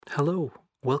Hello,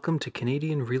 welcome to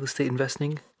Canadian Real Estate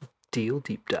Investing Deal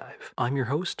Deep Dive. I'm your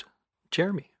host,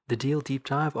 Jeremy. The Deal Deep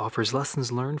Dive offers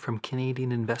lessons learned from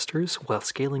Canadian investors while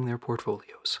scaling their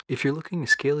portfolios. If you're looking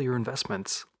to scale your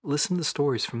investments, listen to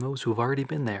stories from those who have already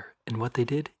been there and what they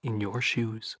did in your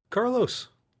shoes. Carlos,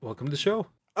 welcome to the show.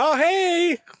 Oh,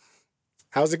 hey!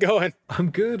 How's it going?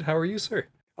 I'm good. How are you, sir?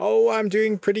 Oh, I'm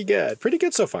doing pretty good. Pretty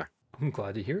good so far. I'm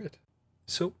glad to hear it.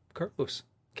 So, Carlos,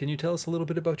 can you tell us a little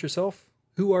bit about yourself?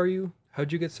 Who are you?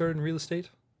 How'd you get started in real estate?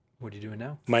 What are you doing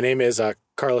now? My name is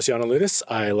Carlos Yoneliunas.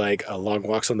 I like long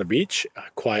walks on the beach,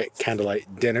 quiet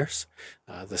candlelight dinners,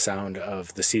 the sound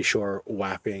of the seashore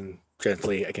whapping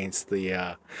gently against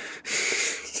the...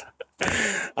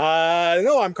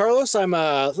 No, I'm Carlos. I'm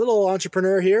a little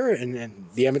entrepreneur here in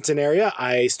the Edmonton area.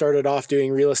 I started off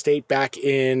doing real estate back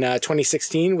in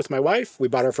 2016 with my wife. We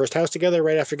bought our first house together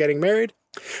right after getting married.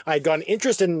 I'd gotten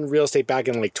interested in real estate back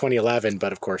in like 2011,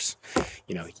 but of course,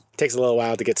 it takes a little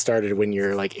while to get started when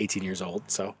you're like 18 years old.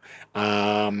 So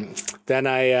then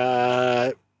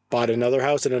I bought another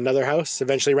house and another house.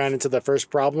 Eventually ran into the first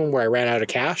problem where I ran out of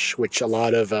cash, which a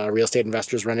lot of real estate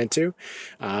investors run into.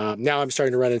 Now I'm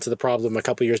starting to run into the problem a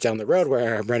couple years down the road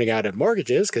where I'm running out of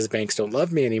mortgages because banks don't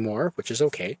love me anymore, which is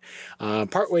okay.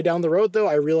 Partway down the road, though,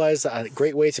 I realized a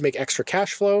great way to make extra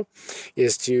cash flow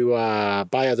is to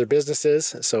buy other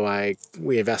businesses. So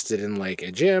we invested in like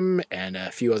a gym and a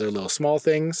few other little small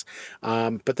things.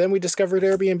 But then we discovered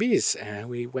Airbnbs and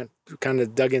we kind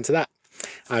of dug into that.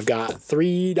 I've got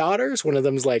 3 daughters. One of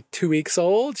them's like 2 weeks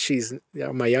old. She's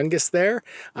my youngest there.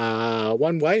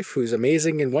 One wife who's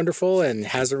amazing and wonderful and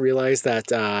hasn't realized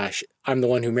that I'm the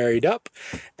one who married up.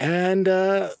 And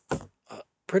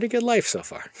pretty good life so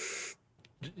far.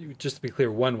 Just to be clear,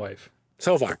 one wife.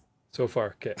 So far. So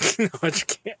far, okay.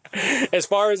 As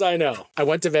far as I know. I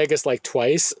went to Vegas like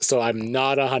twice, so I'm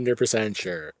not 100%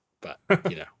 sure. But,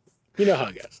 you know how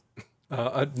it goes.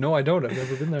 No, I don't. I've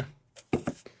never been there.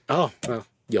 Oh, well,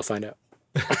 you'll find out.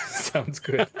 Sounds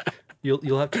good.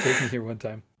 You'll have to take me here one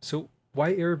time. So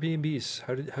why Airbnbs?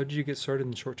 How did you get started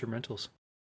in short-term rentals?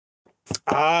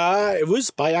 It was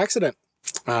by accident.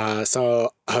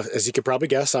 So as you could probably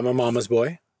guess, I'm a mama's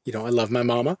boy. I love my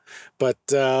mama, but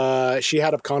she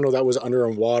had a condo that was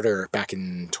underwater back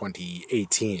in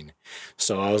 2018.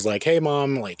 So I was like, hey,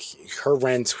 mom, like her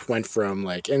rent went from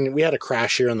and we had a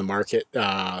crash here in the market.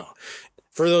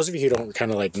 For those of you who don't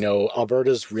kind of know,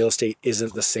 Alberta's real estate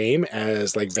isn't the same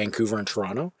as Vancouver and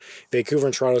Toronto. Vancouver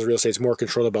and Toronto's real estate is more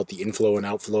controlled about the inflow and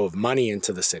outflow of money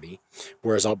into the city,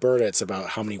 whereas Alberta, it's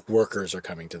about how many workers are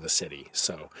coming to the city.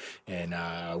 So, and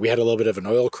we had a little bit of an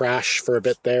oil crash for a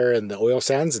bit there in the oil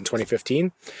sands in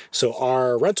 2015. So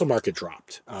our rental market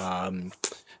dropped.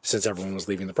 Since everyone was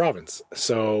leaving the province.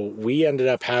 So we ended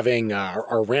up having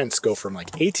our rents go from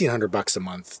 $1,800 a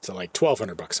month to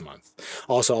 $1,200 a month.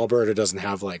 Also, Alberta doesn't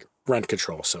have rent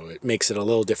control, so it makes it a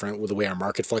little different with the way our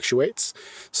market fluctuates.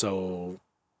 So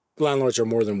landlords are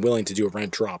more than willing to do a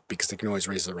rent drop because they can always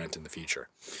raise the rent in the future.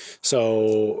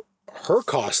 So her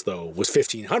cost though was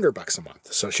 $1,500 a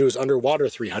month. So she was underwater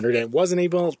 $300 and wasn't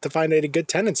able to find any good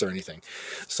tenants or anything.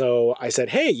 So I said,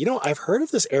 hey, I've heard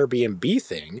of this Airbnb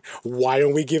thing. Why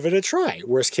don't we give it a try?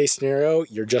 Worst case scenario,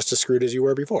 you're just as screwed as you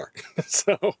were before.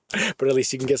 But at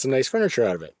least you can get some nice furniture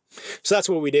out of it. So that's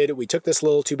what we did. We took this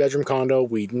little 2-bedroom condo.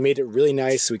 We made it really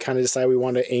nice. We kind of decided we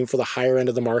wanted to aim for the higher end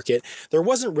of the market. There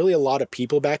wasn't really a lot of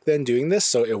people back then doing this,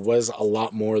 so it was a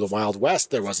lot more the Wild West.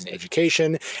 There wasn't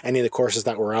education. Any of the courses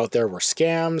that were out there were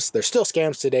scams. There's still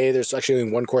scams today. There's actually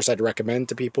only one course I'd recommend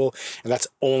to people, and that's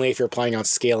only if you're planning on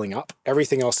scaling up.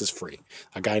 Everything else is free.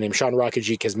 A guy named Sean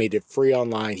Rockajik has made it free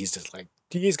online. He's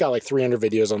got 300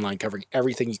 videos online covering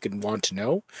everything you could want to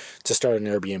know to start an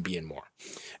Airbnb and more.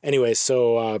 Anyway,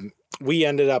 so we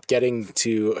ended up getting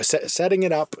to setting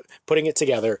it up, putting it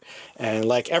together. And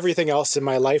like everything else in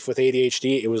my life with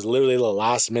ADHD, it was literally the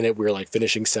last minute we were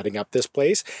finishing setting up this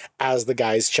place. As the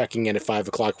guys checking in at 5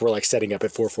 o'clock, we're setting up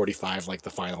at 4:45,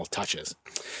 the final touches.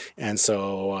 And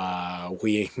so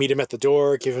we meet him at the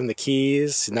door, give him the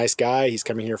keys. Nice guy. He's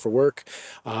coming here for work.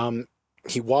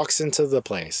 He walks into the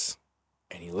place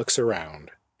and he looks around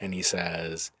and he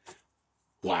says,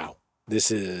 wow.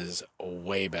 This is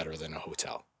way better than a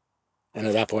hotel. And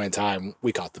at that point in time,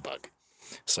 we caught the bug.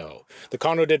 So the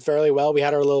condo did fairly well. We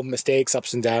had our little mistakes,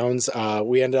 ups and downs.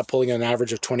 We ended up pulling an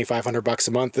average of $2,500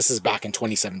 a month. This is back in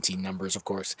 2017 numbers, of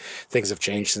course. Things have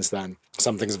changed since then.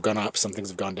 Some things have gone up, some things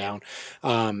have gone down.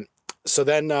 So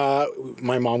then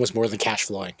my mom was more than cash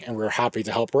flowing, and we were happy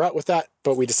to help her out with that,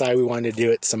 but we decided we wanted to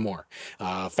do it some more.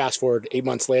 Fast forward 8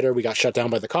 months later, we got shut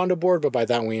down by the condo board, but by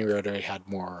that we already had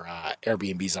more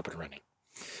Airbnbs up and running.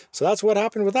 So that's what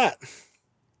happened with that.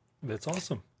 That's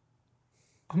awesome.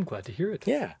 I'm glad to hear it.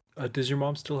 Yeah. Does your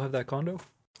mom still have that condo?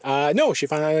 No, she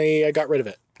finally got rid of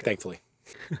it, thankfully.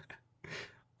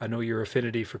 I know your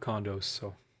affinity for condos,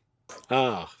 so.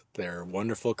 Ah, they're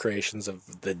wonderful creations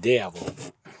of the devil.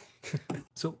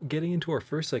 So, getting into our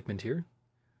first segment here,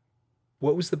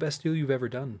 what was the best deal you've ever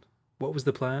done? What was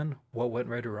the plan? What went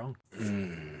right or wrong?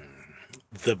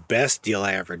 The best deal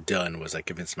I ever done was I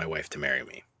convinced my wife to marry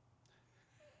me.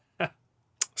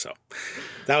 So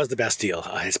that was the best deal.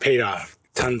 It's paid off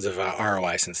tons of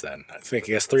ROI since then. I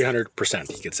guess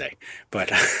 300%, you could say.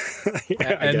 But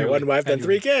I get one wife and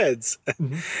 3 kids.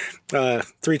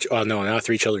 Mm-hmm. Not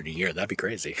 3 children a year. That'd be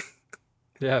crazy.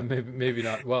 Yeah, maybe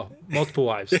not. Well, multiple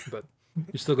wives, but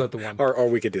you still got the one. Or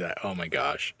we could do that. Oh my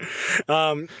gosh.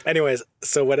 Anyways,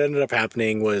 so what ended up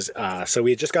happening was, so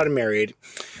we had just gotten married.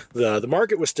 The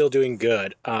market was still doing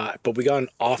good, but we got an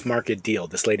off-market deal.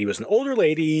 This lady was an older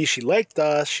lady. She liked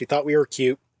us. She thought we were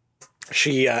cute.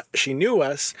 She knew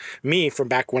me from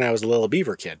back when I was a little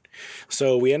beaver kid.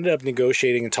 So we ended up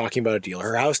negotiating and talking about a deal.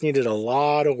 Her house needed a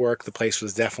lot of work. The place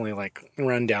was definitely like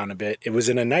run down a bit. It was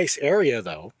in a nice area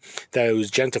though, that it was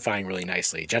gentrifying really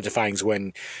nicely. Gentrifying is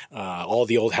when all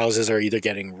the old houses are either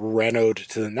getting renoed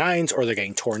to the nines or they're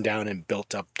getting torn down and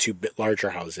built up to bit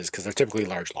larger houses because they're typically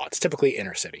large lots, typically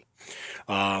inner city.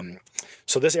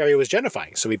 So this area was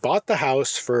gentrifying. So we bought the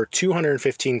house for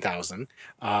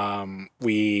 $215,000.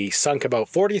 We sunk about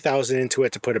 $40,000 into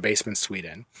it to put a basement suite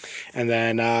in, and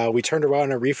then we turned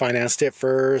around and refinanced it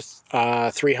for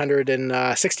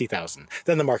 $360,000.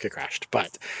 Then the market crashed,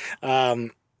 but that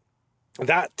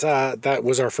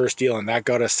was our first deal, and that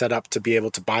got us set up to be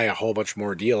able to buy a whole bunch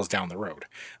more deals down the road.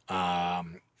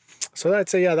 So I'd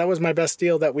say, yeah, that was my best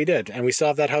deal that we did. And we still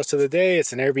have that house to the day.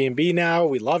 It's an Airbnb now.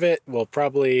 We love it. We'll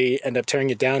probably end up tearing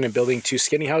it down and building 2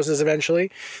 skinny houses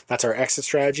eventually. That's our exit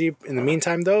strategy. In the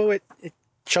meantime, though, it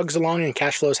chugs along and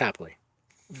cash flows happily.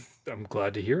 I'm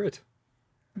glad to hear it.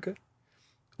 Okay.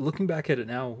 Looking back at it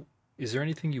now, is there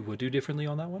anything you would do differently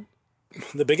on that one?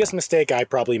 The biggest mistake I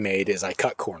probably made is I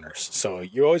cut corners. So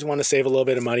you always want to save a little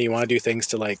bit of money. You want to do things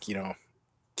to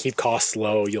keep costs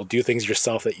low. You'll do things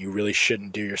yourself that you really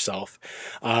shouldn't do yourself.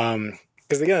 Because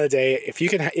at the end of the day, if you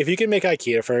can make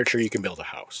IKEA furniture, you can build a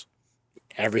house.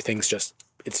 Everything's just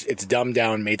it's dumbed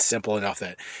down, made simple enough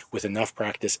that with enough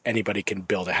practice, anybody can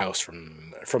build a house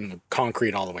from the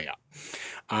concrete all the way up.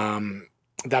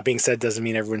 That being said, doesn't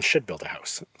mean everyone should build a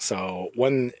house. So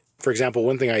for example,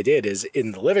 one thing I did is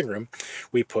in the living room,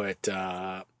 we put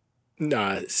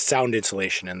sound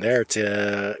insulation in there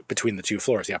between the 2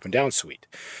 floors, the up and down suite.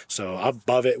 So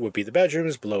above it would be the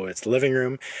bedrooms, below it's the living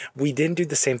room. We didn't do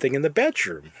the same thing in the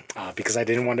bedroom because I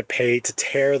didn't want to pay to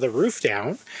tear the roof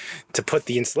down to put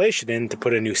the insulation in to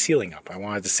put a new ceiling up. I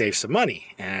wanted to save some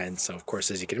money. And so, of course,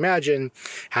 as you can imagine,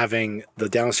 having the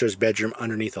downstairs bedroom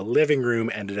underneath a living room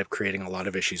ended up creating a lot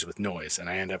of issues with noise. And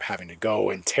I ended up having to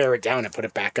go and tear it down and put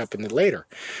it back up in it later.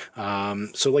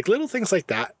 So little things like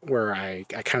that where I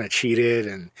kind of cheated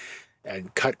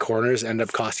and cut corners end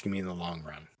up costing me in the long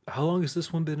run. How long has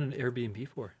this one been an Airbnb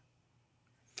for?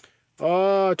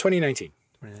 2019.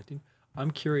 2019.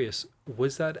 I'm curious,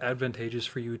 was that advantageous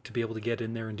for you to be able to get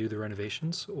in there and do the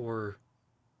renovations, or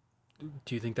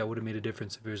do you think that would have made a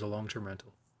difference if it was a long-term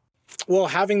rental? Well,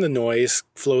 having the noise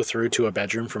flow through to a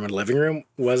bedroom from a living room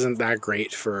wasn't that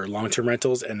great for long-term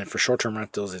rentals, and then for short-term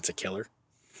rentals, it's a killer.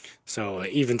 So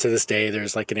even to this day,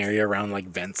 there's an area around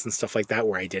vents and stuff like that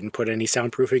where I didn't put any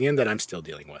soundproofing in that I'm still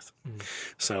dealing with. Mm.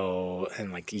 So,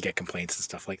 and you get complaints and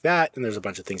stuff like that. And there's a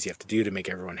bunch of things you have to do to make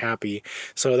everyone happy.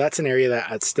 So that's an area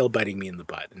that's still biting me in the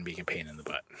butt and being a pain in the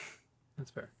butt.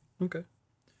 That's fair. Okay.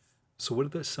 So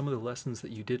what are some of the lessons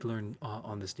that you did learn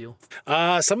on this deal?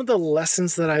 Some of the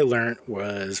lessons that I learned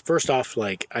was, first off,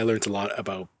 I learned a lot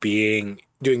about doing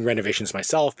renovations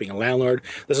myself, being a landlord.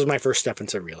 This was my first step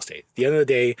into real estate. At the end of the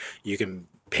day, you can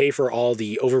pay for all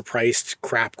the overpriced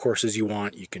crap courses you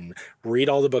want. You can read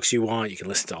all the books you want. You can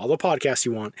listen to all the podcasts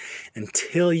you want.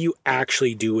 Until you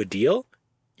actually do a deal,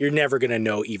 you're never going to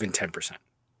know even 10%.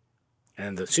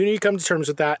 And the sooner you come to terms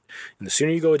with that, and the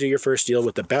sooner you go do your first deal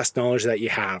with the best knowledge that you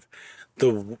have,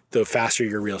 the faster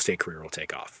your real estate career will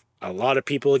take off. A lot of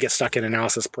people get stuck in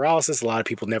analysis paralysis. A lot of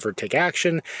people never take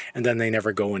action, and then they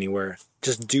never go anywhere.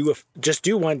 Just do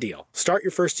one deal. Start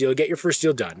your first deal. Get your first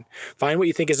deal done. Find what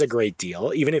you think is a great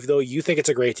deal. Even if though you think it's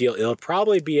a great deal, it'll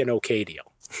probably be an okay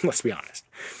deal. Let's be honest.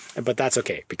 But that's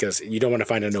okay, because you don't want to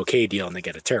find an okay deal and then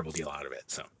get a terrible deal out of it.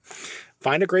 So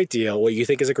find a great deal, what you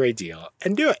think is a great deal,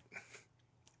 and do it.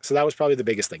 So that was probably the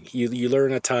biggest thing. You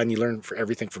learn a ton. You learn for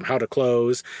everything from how to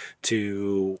close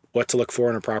to what to look for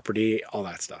in a property, all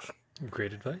that stuff.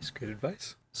 Great advice. Great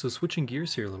advice. So switching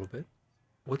gears here a little bit,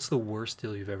 what's the worst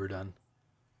deal you've ever done?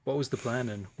 What was the plan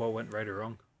and what went right or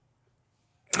wrong?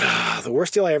 The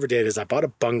worst deal I ever did is I bought a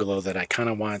bungalow that I kind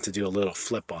of wanted to do a little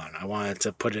flip on. I wanted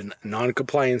to put in a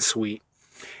non-compliant suite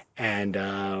and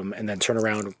then turn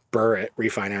around, burr it,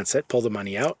 refinance it, pull the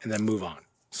money out, and then move on.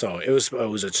 So it was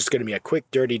just going to be a quick,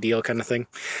 dirty deal kind of thing.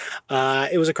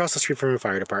 It was across the street from a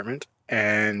fire department,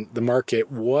 and the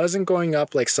market wasn't going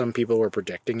up like some people were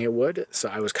predicting it would. So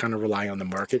I was kind of relying on the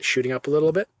market shooting up a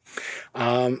little bit.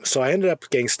 So I ended up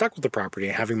getting stuck with the property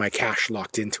and having my cash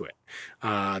locked into it.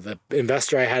 The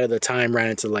investor I had at the time ran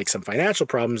into like some financial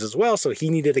problems as well, so he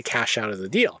needed to cash out of the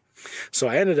deal. So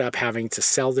I ended up having to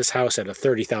sell this house at a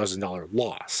 $30,000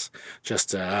 loss just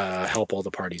to help all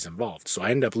the parties involved. So I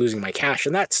ended up losing my cash,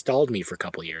 and that stalled me for a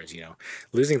couple of years.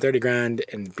 Losing 30 grand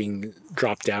and being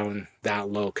dropped down that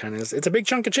low it's a big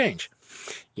chunk of change.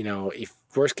 If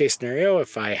worst case scenario,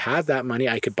 if I had that money,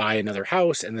 I could buy another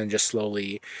house and then just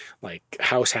slowly like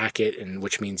house hack it, and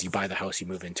which means you buy the house, you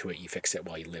move into it, you fix it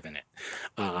while you live in it,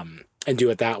 and do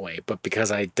it that way. But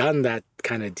because I'd done that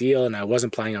kind of deal and I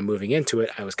wasn't planning on moving into it,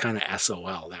 I was kind of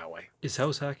SOL that way. Is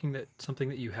house hacking something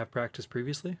that you have practiced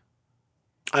previously?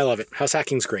 I love it. House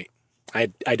hacking's great.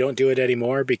 I don't do it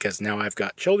anymore because now I've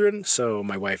got children. So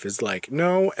my wife is like,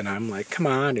 no. And I'm like, come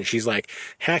on. And she's like,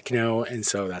 heck no. And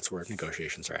so that's where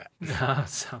negotiations are at.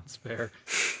 Sounds fair.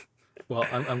 Well,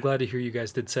 I'm glad to hear you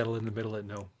guys did settle in the middle at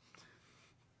no.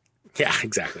 Yeah,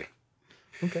 exactly.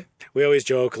 Okay. We always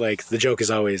joke, like the joke is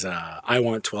always, I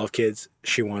want 12 kids.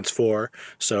 She wants 4.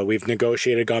 So we've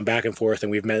negotiated, gone back and forth,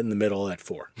 and we've met in the middle at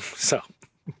 4. So.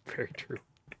 Very true.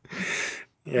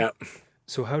 Yeah.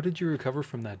 So how did you recover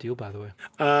from that deal, by the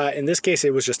way? In this case,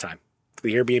 it was just time.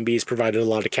 The Airbnbs provided a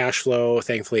lot of cash flow.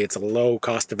 Thankfully, it's a low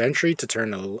cost of entry to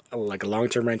turn a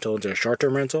long-term rental into a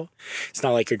short-term rental. It's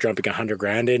not like you're dumping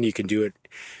 $100,000 in. You can do it.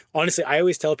 Honestly, I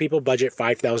always tell people budget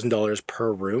 $5,000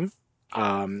 per room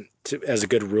as a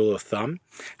good rule of thumb.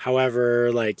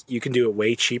 However, like you can do it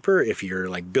way cheaper if you're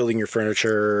like building your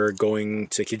furniture, going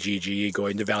to Kijiji,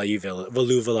 going to Value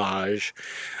Village.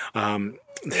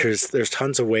 There's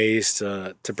tons of ways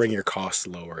to bring your costs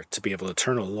lower to be able to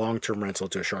turn a long-term rental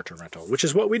to a short-term rental, which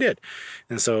is what we did.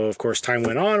 And so, of course, time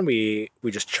went on. We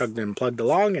just chugged and plugged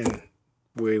along, and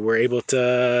we were able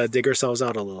to dig ourselves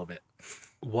out a little bit.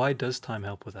 Why does time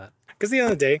help with that? Because at the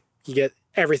end of the day, you get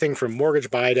everything from mortgage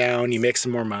buy down, you make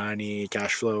some more money,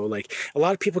 cash flow. Like a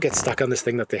lot of people get stuck on this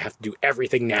thing that they have to do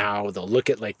everything now. They'll look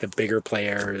at like the bigger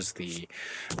players, the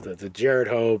Jared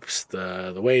Hopes,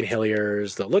 the Wayne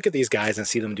Hilliers. They'll look at these guys and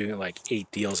see them doing like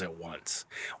 8 deals at once.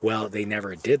 Well, they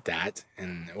never did that.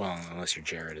 And well, unless you're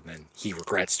Jared, and then he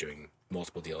regrets doing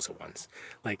multiple deals at once.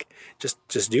 Like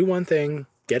just do one thing,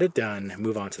 get it done,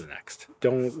 move on to the next.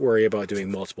 Don't worry about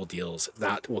doing multiple deals.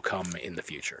 That will come in the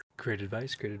future. Great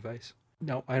advice. Great advice.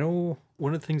 Now, I know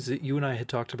one of the things that you and I had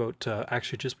talked about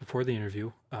actually just before the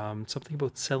interview, something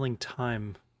about selling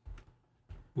time.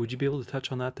 Would you be able to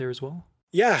touch on that there as well?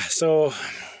 Yeah. So,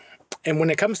 and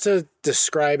when it comes to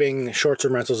describing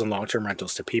short-term rentals and long-term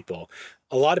rentals to people,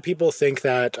 a lot of people think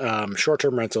that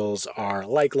short-term rentals are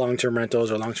like long-term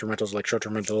rentals or long-term rentals like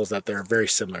short-term rentals, that they're very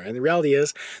similar. And the reality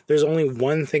is there's only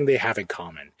one thing they have in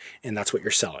common, and that's what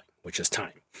you're selling, which is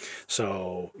time.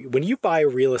 So when you buy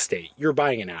real estate, you're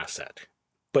buying an asset,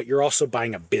 but you're also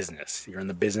buying a business. You're in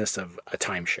the business of a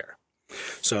timeshare.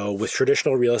 So with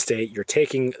traditional real estate, you're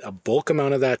taking a bulk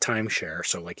amount of that timeshare,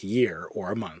 so like a year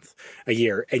or a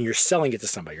year, and you're selling it to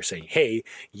somebody. You're saying, hey,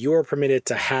 you're permitted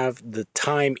to have the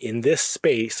time in this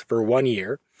space for 1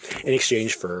 year in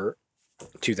exchange for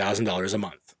 $2,000 a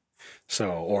month.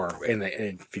 So,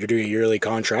 if you're doing a yearly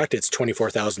contract, it's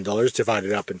 $24,000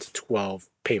 divided up into 12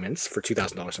 payments for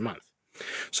 $2,000 a month.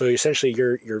 So essentially,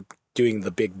 you're doing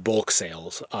the big bulk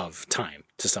sales of time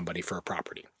to somebody for a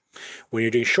property. When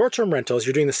you're doing short-term rentals,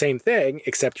 you're doing the same thing,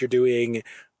 except you're doing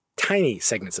tiny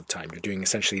segments of time. You're doing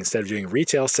essentially, instead of doing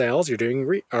retail sales, you're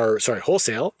doing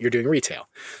wholesale, you're doing retail.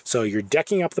 So you're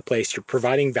decking up the place, you're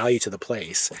providing value to the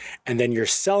place, and then you're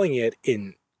selling it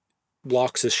in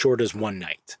blocks as short as one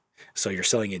night. So you're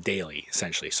selling it daily,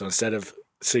 essentially. So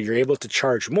you're able to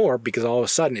charge more because all of a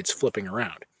sudden it's flipping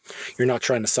around. You're not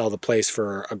trying to sell the place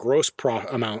for a gross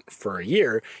amount for a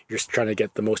year. You're trying to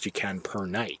get the most you can per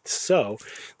night. So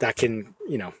that can,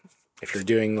 if you're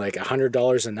doing like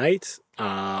 $100 a night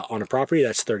on a property,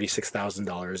 that's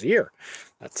 $36,000 a year.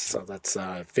 That's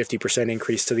a 50%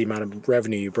 increase to the amount of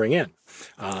revenue you bring in.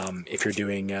 If you're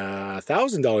doing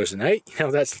 $1,000 a night,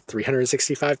 that's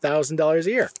 $365,000 a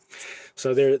year.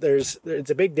 So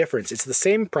it's a big difference. It's the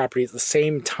same property at the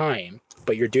same time,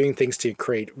 but you're doing things to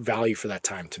create value for that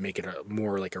time to make it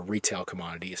more like a retail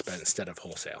commodity instead of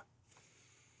wholesale.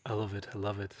 I love it. I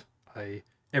love it.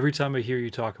 Every time I hear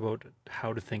you talk about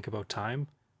how to think about time,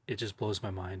 it just blows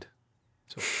my mind.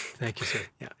 So thank you, sir.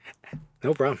 Yeah,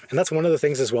 no problem. And that's one of the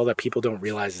things as well that people don't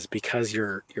realize is because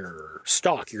your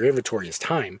stock, your inventory is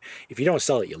time. If you don't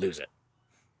sell it, you lose it.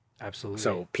 Absolutely.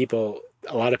 So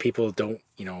a lot of people don't,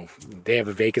 they have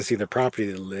a vacancy in their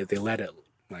property. They let it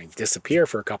like disappear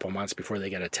for a couple of months before they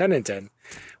get a tenant in.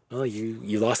 Well,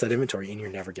 you lost that inventory and you're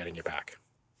never getting it back.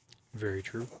 Very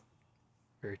true.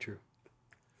 Very true.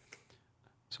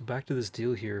 So back to this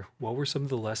deal here. What were some of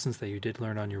the lessons that you did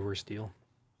learn on your worst deal?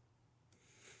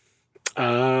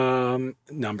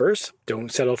 Numbers. Don't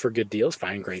settle for good deals.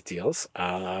 Find great deals.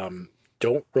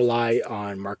 Don't rely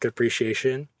on market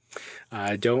appreciation.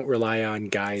 Don't rely on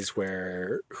guys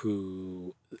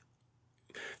who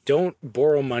don't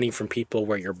borrow money from people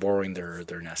where you're borrowing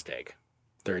their nest egg,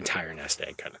 their entire nest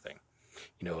egg kind of thing.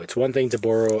 It's one thing to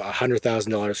borrow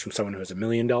 $100,000 from someone who has $1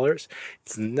 million.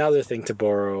 It's another thing to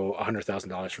borrow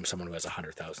 $100,000 from someone who has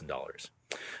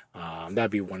 $100,000.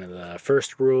 That'd be one of the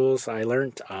first rules I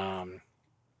learned.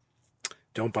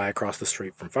 Don't buy across the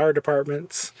street from fire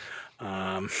departments.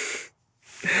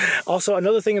 Also,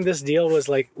 another thing in this deal was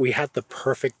like we had the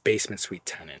perfect basement suite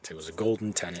tenant. It was a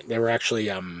golden tenant. They were actually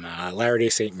Latter-day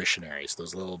Saint missionaries,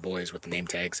 those little boys with the name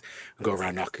tags who go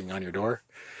around knocking on your door.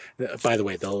 By the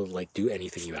way, they'll like do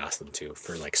anything you ask them to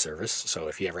for like service. So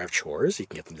if you ever have chores, you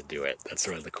can get them to do it. That's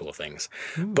one of the cool things.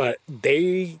 But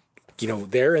they,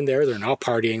 they're in there. They're not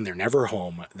partying. They're never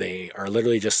home. They are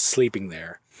literally just sleeping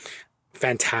there.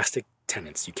 Fantastic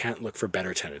tenants. You can't look for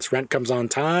better tenants. Rent comes on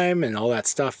time and all that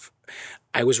stuff.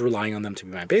 I was relying on them to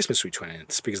be my basement suite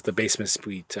tenants because the basement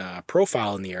suite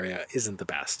profile in the area isn't the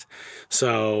best.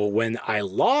 So when I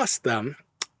lost them,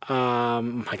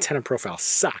 my tenant profile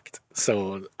sucked.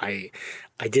 So I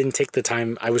didn't take the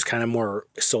time. I was kind of more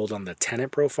sold on the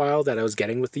tenant profile that I was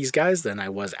getting with these guys than I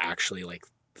was actually like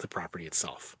the property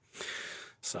itself.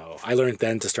 So I learned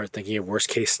then to start thinking of worst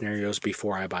case scenarios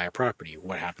before I buy a property.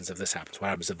 What happens if this happens? What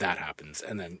happens if that happens?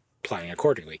 And then planning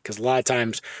accordingly. Because a lot of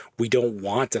times we don't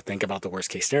want to think about the worst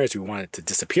case scenarios. We want it to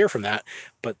disappear from that.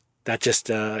 But that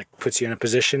just puts you in a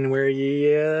position where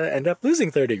you end up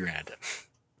losing 30 grand.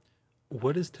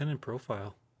 What is tenant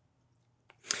profile?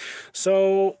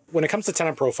 So when it comes to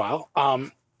tenant profile,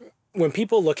 when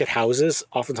people look at houses,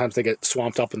 oftentimes they get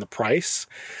swamped up in the price.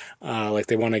 Like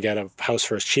they want to get a house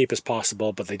for as cheap as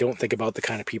possible, but they don't think about the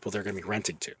kind of people they're going to be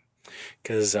renting to.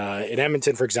 Because in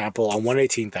Edmonton, for example, on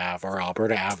 118th Ave or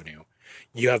Alberta Avenue,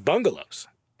 you have bungalows.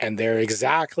 And they're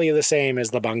exactly the same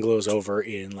as the bungalows over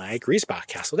in like Griesbach,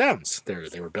 Castle Downs.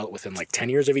 They were built within like 10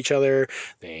 years of each other.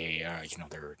 They're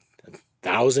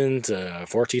 1,000 to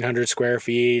 1,400 square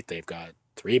feet. They've got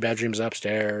 3 bedrooms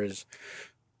upstairs,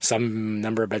 some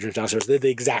number of bedrooms downstairs. They're the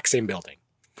exact same building.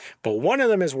 But one of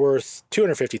them is worth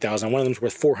 $250,000. One of them is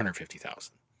worth $450,000.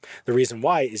 The reason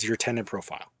why is your tenant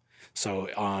profile. So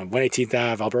on 118th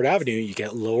Ave, Alberta Avenue, you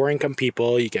get lower income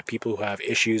people. You get people who have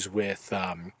issues with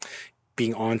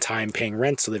being on time paying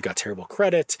rent, so they've got terrible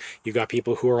credit. You've got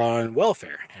people who are on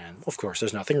welfare. And of course,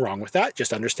 there's nothing wrong with that.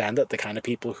 Just understand that the kind of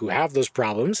people who have those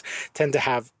problems tend to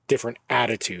have different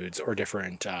attitudes or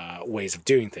different ways of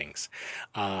doing things.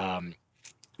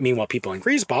 Meanwhile, people in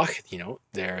Griesbach,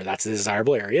 that's a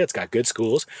desirable area. It's got good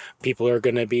schools. People are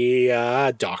going to be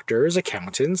doctors,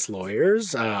 accountants,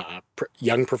 lawyers,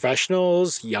 young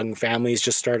professionals, young families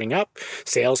just starting up,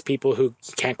 salespeople who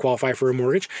can't qualify for a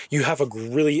mortgage. You have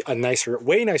way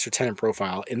nicer tenant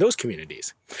profile in those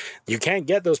communities. You can't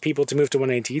get those people to move to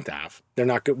 118th Ave. They're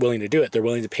not willing to do it. They're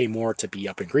willing to pay more to be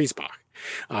up in Griesbach.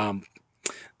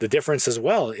 The difference as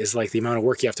well is like the amount of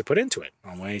work you have to put into it.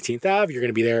 On 118th Ave, you're going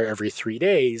to be there every 3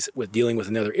 days with dealing with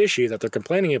another issue that they're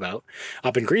complaining about.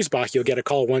 Up in Griesbach, you'll get a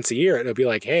call once a year. It'll be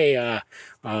like, hey,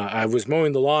 I was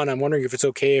mowing the lawn. I'm wondering if it's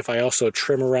okay if I also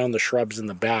trim around the shrubs in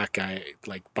the back,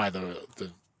 by the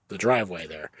driveway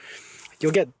there.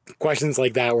 You'll get questions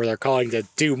like that where they're calling to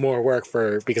do more work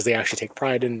because they actually take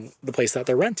pride in the place that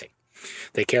they're renting.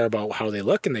 They care about how they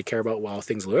look and they care about how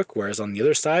things look. Whereas on the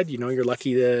other side, you're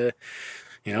lucky to...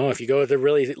 if you go with a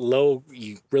really low,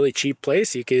 really cheap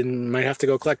place, might have to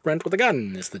go collect rent with a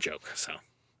gun is the joke. So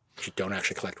you don't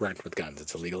actually collect rent with guns.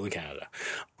 It's illegal in Canada.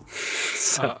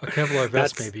 So a Kevlar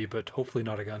vest maybe, but hopefully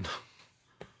not a gun.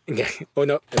 Yeah. Oh,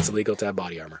 no, it's illegal to have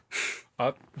body armor.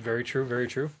 Very true, very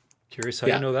true. Curious how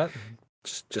you know that?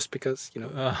 Just because,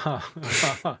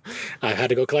 I've had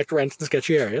to go collect rent in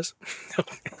sketchy areas.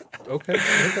 Okay.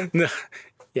 No.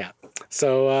 Yeah.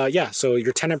 So, so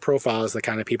your tenant profile is the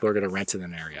kind of people who are going to rent in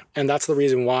an area. And that's the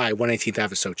reason why 118th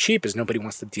Ave is so cheap is nobody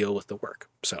wants to deal with the work.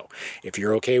 So if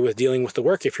you're okay with dealing with the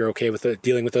work, if you're okay with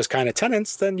dealing with those kind of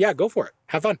tenants, then yeah, go for it.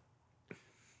 Have fun.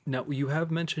 Now, you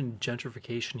have mentioned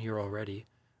gentrification here already.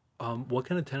 What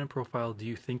kind of tenant profile do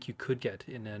you think you could get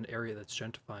in an area that's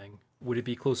gentrifying? Would it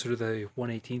be closer to the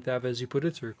 118th Ave, as you put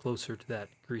it, or closer to that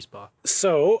grease bar?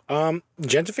 So,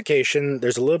 gentrification,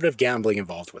 there's a little bit of gambling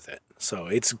involved with it. So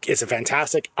it's a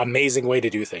fantastic, amazing way to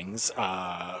do things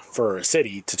for a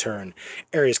city to turn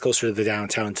areas closer to the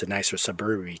downtown to nicer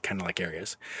suburban kind of like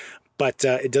areas. But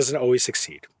it doesn't always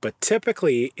succeed. But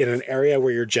typically, in an area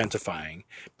where you're gentrifying,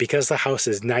 because the house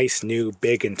is nice, new,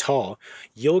 big, and tall,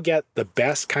 you'll get the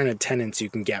best kind of tenants you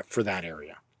can get for that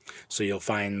area. So you'll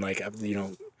find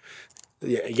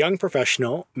a young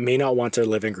professional may not want to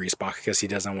live in Griesbach because he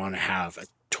doesn't want to have a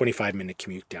 25-minute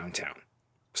commute downtown.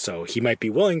 So he might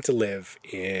be willing to live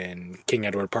in King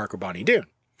Edward Park or Bonnie Doon.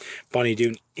 Bonnie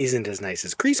Doon isn't as nice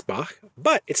as Griesbach,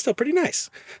 but it's still pretty nice.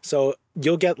 So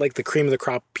you'll get like the cream of the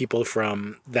crop people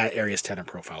from that area's tenant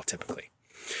profile typically.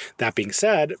 That being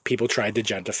said, people tried to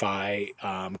gentrify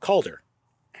Calder,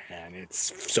 and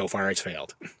so far it's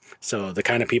failed. So the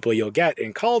kind of people you'll get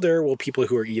in Calder will people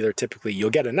who are either typically,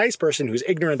 you'll get a nice person who's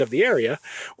ignorant of the area,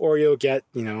 or you'll get,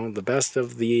 the best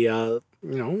of the,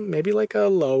 maybe like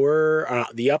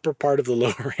the upper part of the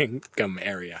lower income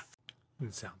area.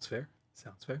 It sounds fair.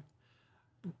 Sounds fair.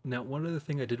 Now, one other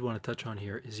thing I did want to touch on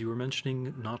here is you were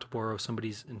mentioning not to borrow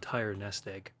somebody's entire nest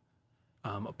egg.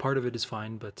 A part of it is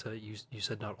fine, but you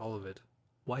said not all of it.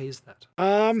 Why is that?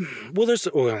 Well,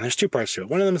 there's two parts to it.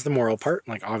 One of them is the moral part.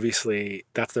 Like, obviously,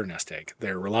 that's their nest egg.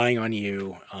 They're relying on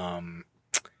you.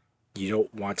 You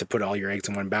don't want to put all your eggs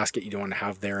in one basket. You don't want to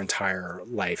have their entire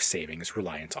life savings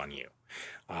reliant on you.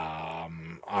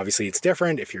 Obviously, it's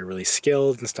different if you're really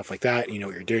skilled and stuff like that. You know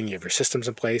what you're doing. You have your systems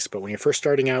in place. But when you're first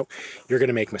starting out, you're going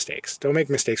to make mistakes. Don't make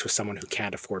mistakes with someone who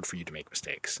can't afford for you to make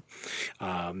mistakes.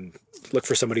 Look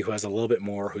for somebody who has a little bit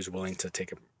more, who's willing to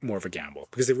take more of a gamble.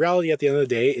 Because the reality at the end of the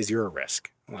day is you're a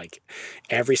risk. Like,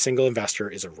 every single investor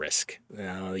is a risk.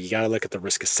 You got to look at the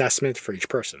risk assessment for each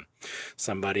person.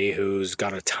 Somebody who's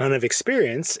got a ton of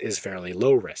experience is fairly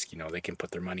low risk. They can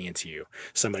put their money into you.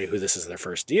 Somebody who this is their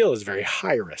first deal is very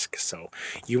high risk. So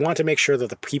you want to make sure that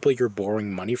the people you're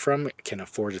borrowing money from can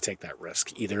afford to take that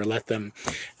risk. Either let them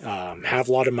have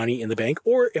a lot of money in the bank,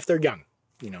 or if they're young.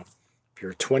 If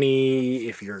you're 20,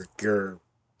 if your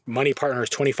money partner is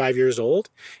 25 years old,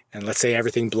 and let's say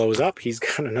everything blows up, he's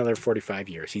got another 45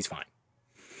 years. He's fine.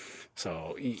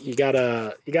 So you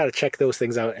gotta check those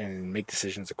things out and make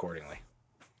decisions accordingly.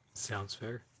 Sounds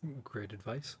fair. Great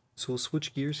advice. So we'll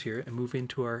switch gears here and move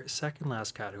into our second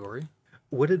last category.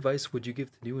 What advice would you give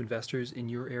to new investors in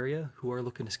your area who are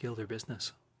looking to scale their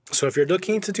business? So if you're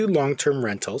looking to do long-term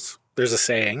rentals, there's a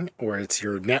saying where it's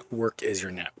your network is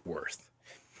your net worth.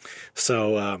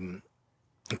 So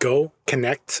go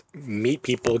connect, meet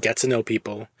people, get to know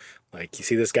people. Like, you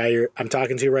see this guy I'm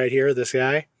talking to right here, this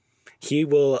guy, he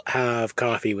will have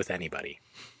coffee with anybody.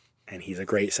 And he's a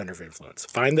great center of influence.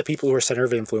 Find the people who are center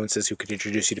of influences who could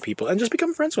introduce you to people and just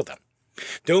become friends with them.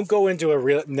 Don't go into a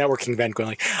real networking event going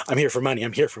like, I'm here for money,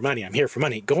 I'm here for money, I'm here for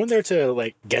money. Go in there to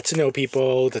like get to know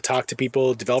people, to talk to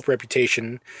people, develop a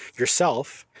reputation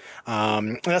yourself.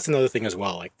 That's another thing as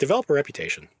well. Like, develop a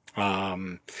reputation.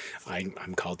 I'm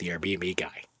called the Airbnb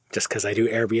guy just because I do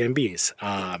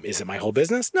Airbnbs. Is it my whole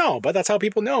business? No, but that's how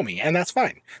people know me, and that's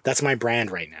fine. That's my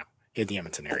brand right now in the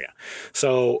Edmonton area.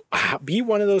 So be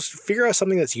one of those, figure out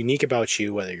something that's unique about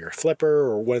you, whether you're a flipper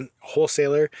or one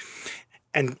wholesaler,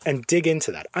 and dig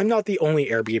into that. I'm not the only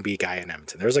Airbnb guy in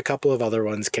Edmonton. There's a couple of other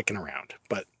ones kicking around,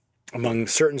 but among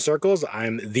certain circles,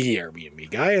 I'm the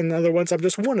Airbnb guy, and other ones, I'm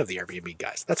just one of the Airbnb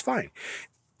guys. That's fine.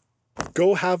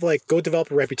 Go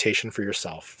develop a reputation for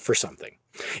yourself for something.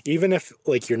 Even if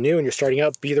like you're new and you're starting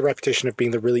out, be the reputation of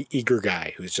being the really eager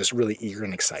guy who's just really eager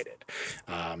and excited.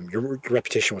 Your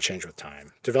reputation will change with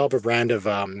time. Develop a brand of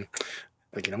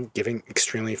giving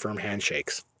extremely firm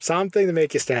handshakes. Something to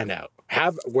make you stand out.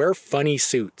 Wear funny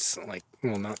suits.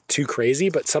 Not too crazy,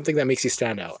 but something that makes you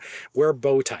stand out. Wear a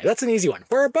bow tie. That's an easy one.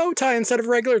 Wear a bow tie instead of a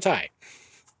regular tie.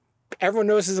 Everyone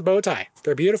notices a bow tie.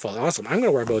 They're beautiful. Awesome. I'm going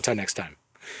to wear a bow tie next time.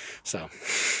 So,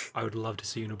 I would love to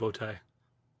see you in a bow tie.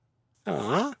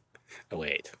 Oh,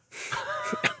 wait.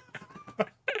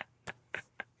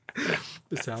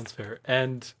 This sounds fair.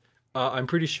 And I'm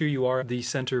pretty sure you are the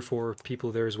center for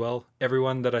people there as well.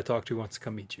 Everyone that I talk to wants to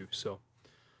come meet you. So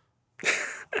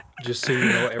just so you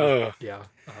know,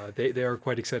 they are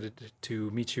quite excited to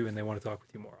meet you, and they want to talk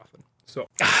with you more often. So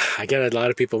I get a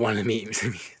lot of people want to meet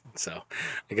me. So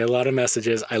I get a lot of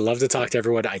messages. I love to talk to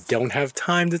everyone. I don't have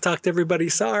time to talk to everybody.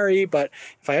 Sorry. But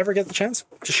if I ever get the chance,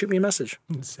 just shoot me a message.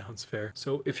 Sounds fair.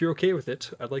 So if you're okay with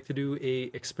it, I'd like to do a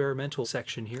experimental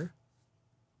section here.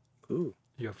 Ooh.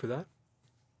 You up for that?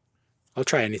 I'll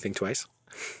try anything twice.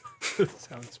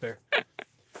 Sounds fair.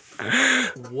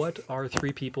 What are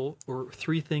three people or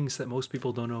three things that most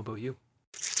people don't know about you?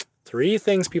 Three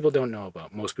things people don't know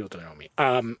about. Most people don't know me.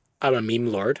 I'm a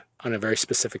meme lord on a very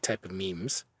specific type of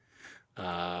memes.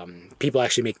 People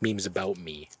actually make memes about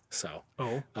me. So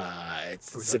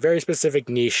it's a very specific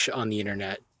niche on the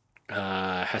internet.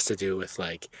 Has to do with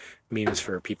like memes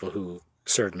for people who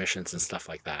served missions and stuff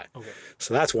like that. Okay.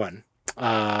 So that's one.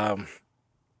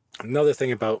 Another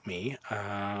thing about me,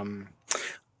 I'm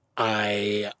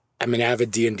an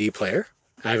avid D&D player.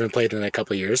 I haven't played in a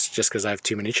couple of years just because I have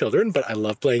too many children, but I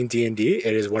love playing D&D.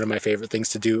 It is one of my favorite things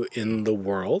to do in the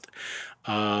world.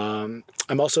 I'm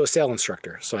also a sail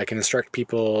instructor, so I can instruct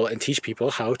people and teach people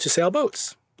how to sail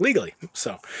boats legally.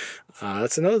 So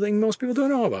that's another thing most people don't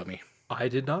know about me. I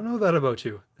did not know that about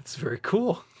you. That's very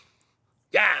cool.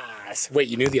 Yes! Wait,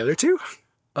 you knew the other two?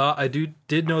 I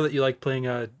did know that you like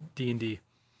playing D&D.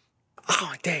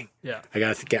 Oh, dang. Yeah. I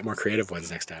got to get more creative ones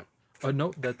next time.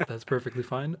 No, that's perfectly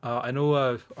fine. I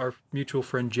know our mutual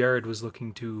friend Jared was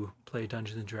looking to play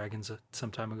Dungeons and Dragons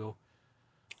some time ago.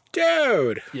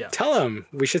 Dude, yeah. Tell him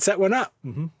we should set one up.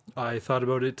 Mm-hmm. I thought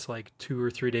about it like 2 or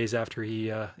 3 days after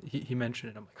he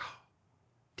mentioned it. I'm like, oh,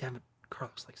 damn it,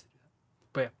 Carlos likes to do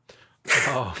that. But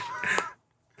yeah,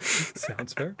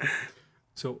 sounds fair.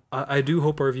 So I do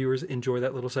hope our viewers enjoy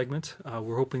that little segment.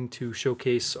 We're hoping to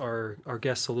showcase our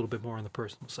guests a little bit more on the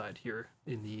personal side here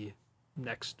in the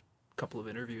next couple of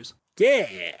interviews.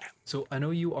 Yeah. So I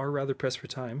know you are rather pressed for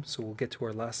time, so we'll get to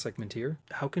our last segment here.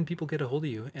 How can people get a hold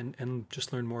of you and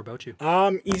just learn more about you?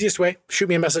 Easiest way, shoot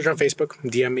me a message on Facebook,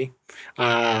 DM me.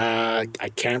 I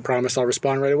can't promise I'll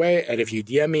respond right away. And if you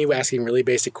DM me asking really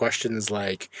basic questions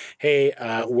like, hey,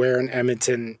 where in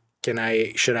Edmonton should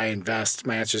I invest?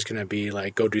 My answer is going to be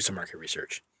like, go do some market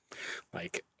research.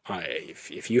 Like,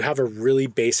 if you have a really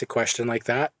basic question like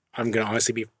that, I'm going to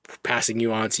honestly be passing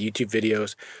you on to YouTube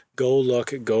videos. Go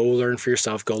look, go learn for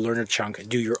yourself, go learn a chunk,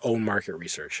 do your own market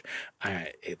research.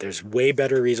 There's way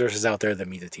better resources out there than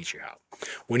me to teach you how.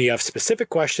 When you have specific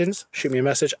questions, shoot me a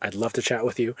message. I'd love to chat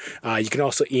with you. You can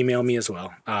also email me as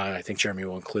well. I think Jeremy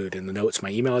will include in the notes my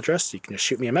email address. You can just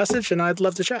shoot me a message and I'd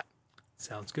love to chat.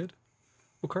 Sounds good.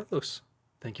 Well, Carlos,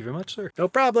 thank you very much, sir. No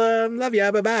problem. Love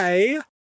ya. Bye-bye.